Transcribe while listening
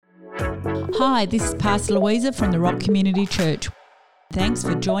Hi, this is Pastor Louisa from the Rock Community Church. Thanks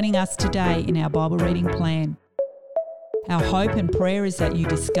for joining us today in our Bible reading plan. Our hope and prayer is that you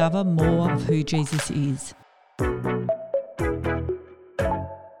discover more of who Jesus is.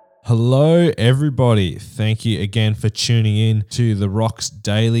 Hello, everybody. Thank you again for tuning in to the Rock's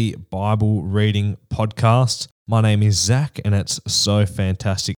Daily Bible Reading Podcast. My name is Zach, and it's so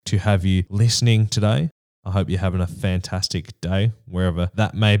fantastic to have you listening today. I hope you're having a fantastic day, wherever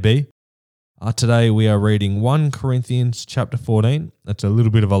that may be. Today we are reading 1 Corinthians chapter 14. That's a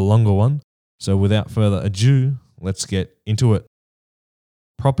little bit of a longer one. So without further ado, let's get into it.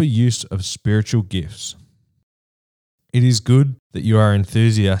 Proper use of spiritual gifts. It is good that you are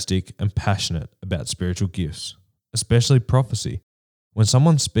enthusiastic and passionate about spiritual gifts, especially prophecy. When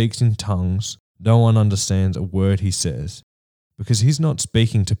someone speaks in tongues, no one understands a word he says, because he's not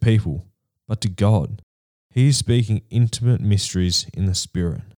speaking to people, but to God. He is speaking intimate mysteries in the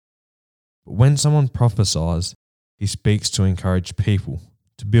Spirit. But when someone prophesies, he speaks to encourage people,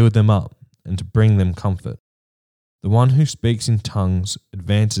 to build them up, and to bring them comfort. The one who speaks in tongues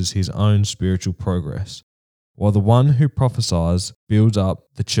advances his own spiritual progress, while the one who prophesies builds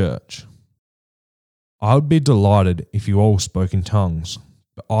up the church. I would be delighted if you all spoke in tongues,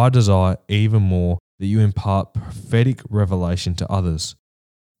 but I desire even more that you impart prophetic revelation to others.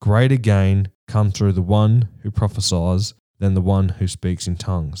 Greater gain comes through the one who prophesies than the one who speaks in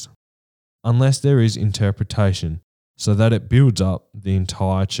tongues, unless there is interpretation, so that it builds up the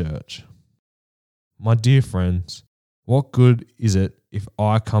entire church. My dear friends, what good is it if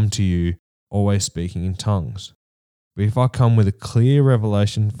I come to you always speaking in tongues? But if I come with a clear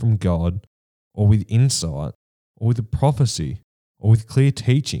revelation from God, or with insight, or with a prophecy, or with clear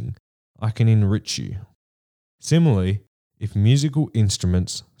teaching, I can enrich you. Similarly, if musical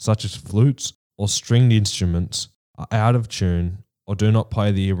instruments such as flutes or stringed instruments are out of tune or do not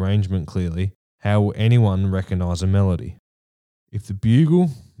play the arrangement clearly, how will anyone recognize a melody? If the bugle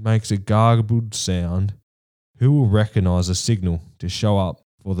makes a garbled sound, who will recognize a signal to show up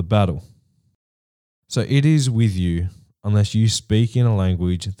for the battle? So it is with you, unless you speak in a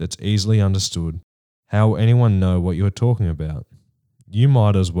language that's easily understood, how will anyone know what you are talking about? You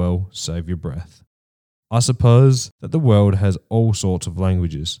might as well save your breath. I suppose that the world has all sorts of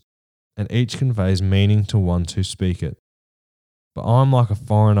languages, and each conveys meaning to ones who speak it. But I'm like a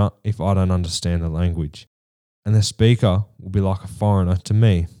foreigner if I don't understand the language, and the speaker will be like a foreigner to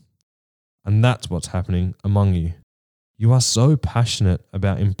me. And that's what's happening among you. You are so passionate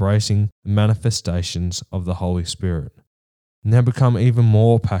about embracing the manifestations of the Holy Spirit. Now become even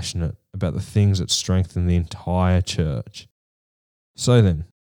more passionate about the things that strengthen the entire church. So then,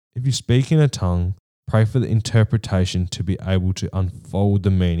 if you speak in a tongue, pray for the interpretation to be able to unfold the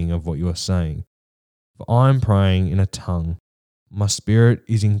meaning of what you are saying. For I am praying in a tongue. My spirit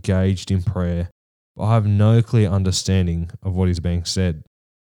is engaged in prayer, but I have no clear understanding of what is being said.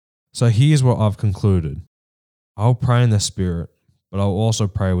 So here's what I've concluded. I'll pray in the Spirit, but I'll also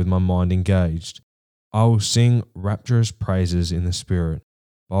pray with my mind engaged. I will sing rapturous praises in the Spirit,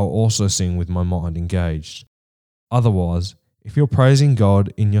 but I'll also sing with my mind engaged. Otherwise, if you're praising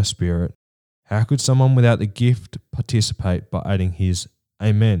God in your spirit, how could someone without the gift participate by adding his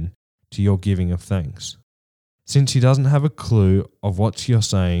Amen to your giving of thanks? Since he doesn't have a clue of what you're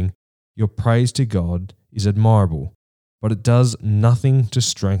saying, your praise to God is admirable, but it does nothing to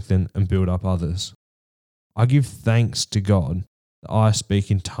strengthen and build up others. I give thanks to God that I speak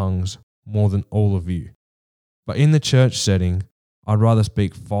in tongues more than all of you. But in the church setting, I'd rather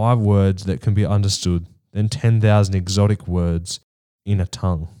speak 5 words that can be understood than 10,000 exotic words in a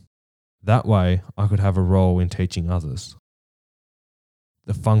tongue. That way, I could have a role in teaching others.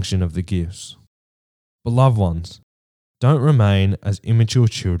 The function of the gifts. Beloved ones, don't remain as immature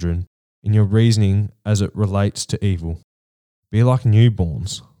children in your reasoning as it relates to evil. Be like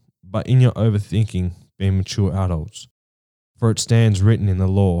newborns, but in your overthinking, be mature adults. For it stands written in the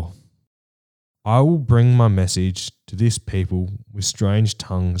law, I will bring my message to this people with strange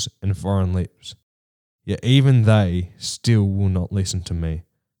tongues and foreign lips. Yet even they still will not listen to me,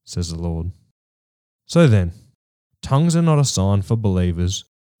 says the Lord. So then, tongues are not a sign for believers,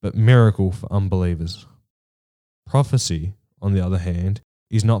 but miracle for unbelievers. Prophecy, on the other hand,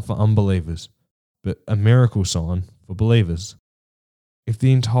 is not for unbelievers, but a miracle sign for believers. If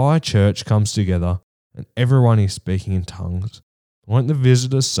the entire church comes together and everyone is speaking in tongues, won't the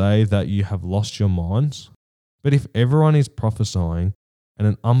visitors say that you have lost your minds? But if everyone is prophesying and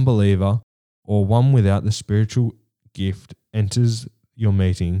an unbeliever or one without the spiritual gift enters your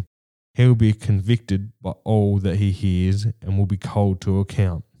meeting, he will be convicted by all that he hears and will be called to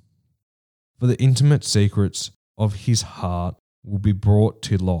account. For the intimate secrets of his heart will be brought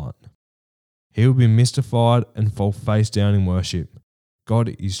to light. he will be mystified and fall face down in worship.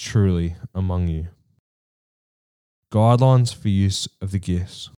 God is truly among you. Guidelines for use of the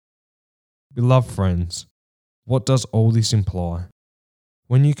gifts. Beloved friends, what does all this imply?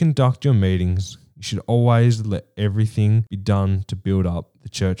 When you conduct your meetings, you should always let everything be done to build up the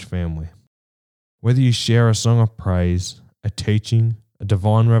church family. Whether you share a song of praise, a teaching, a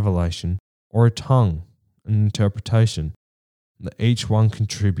divine revelation, or a tongue, an interpretation, let each one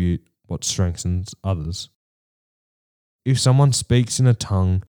contribute what strengthens others. If someone speaks in a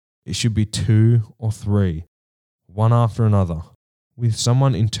tongue, it should be 2 or 3, one after another, with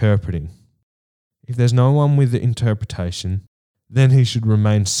someone interpreting. If there's no one with the interpretation, then he should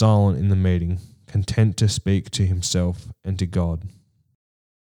remain silent in the meeting, content to speak to himself and to God.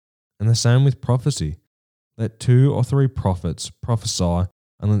 And the same with prophecy. Let 2 or 3 prophets prophesy,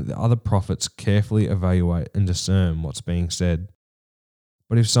 and let the other prophets carefully evaluate and discern what's being said.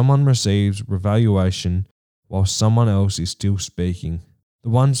 But if someone receives revaluation while someone else is still speaking, the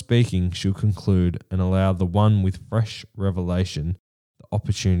one speaking should conclude and allow the one with fresh revelation the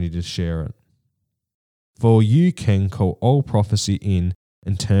opportunity to share it. For you can call all prophecy in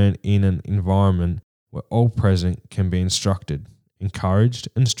and turn in an environment where all present can be instructed, encouraged,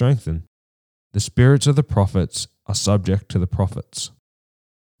 and strengthened. The spirits of the prophets are subject to the prophets.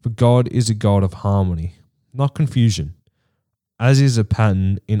 For God is a God of harmony, not confusion, as is a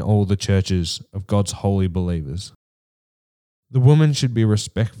pattern in all the churches of God's holy believers. The woman should be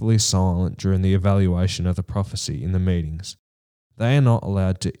respectfully silent during the evaluation of the prophecy in the meetings. They are not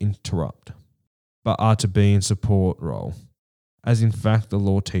allowed to interrupt, but are to be in support role, as in fact the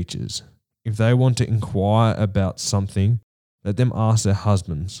law teaches. If they want to inquire about something, let them ask their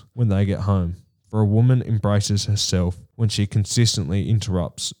husbands when they get home, for a woman embraces herself when she consistently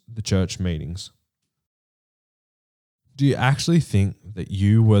interrupts the church meetings. Do you actually think that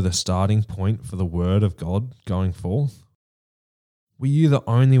you were the starting point for the word of God going forth? Were you the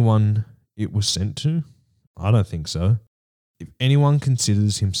only one it was sent to? I don't think so. If anyone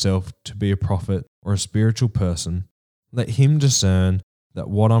considers himself to be a prophet or a spiritual person, let him discern that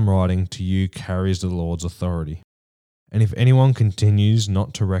what I'm writing to you carries the Lord's authority. And if anyone continues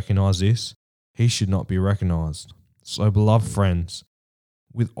not to recognize this, he should not be recognized. So, beloved friends,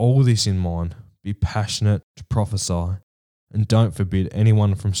 with all this in mind, be passionate to prophesy, and don't forbid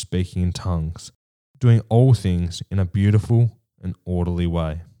anyone from speaking in tongues, doing all things in a beautiful and orderly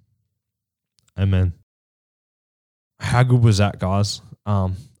way. Amen. How good was that, guys? A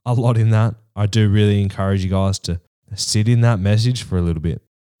lot in that. I do really encourage you guys to sit in that message for a little bit.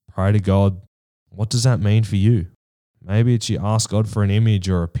 Pray to God. What does that mean for you? Maybe it's you ask God for an image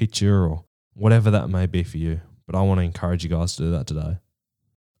or a picture or whatever that may be for you. But I want to encourage you guys to do that today.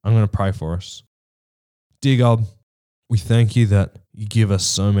 I'm going to pray for us. Dear God, we thank you that you give us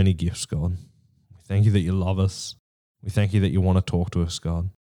so many gifts, God. We thank you that you love us. We thank you that you want to talk to us, God.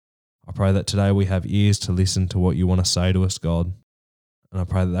 I pray that today we have ears to listen to what you want to say to us, God. And I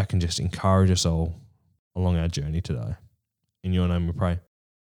pray that that can just encourage us all along our journey today. In your name we pray.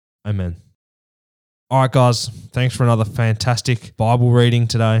 Amen. All right, guys. Thanks for another fantastic Bible reading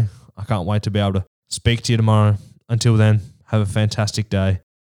today. I can't wait to be able to speak to you tomorrow. Until then, have a fantastic day,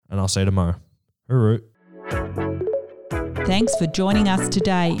 and I'll see you tomorrow. Hooroo. Thanks for joining us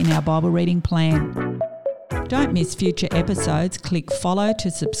today in our Bible reading plan. Don't miss future episodes. Click follow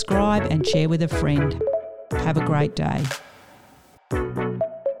to subscribe and share with a friend. Have a great day.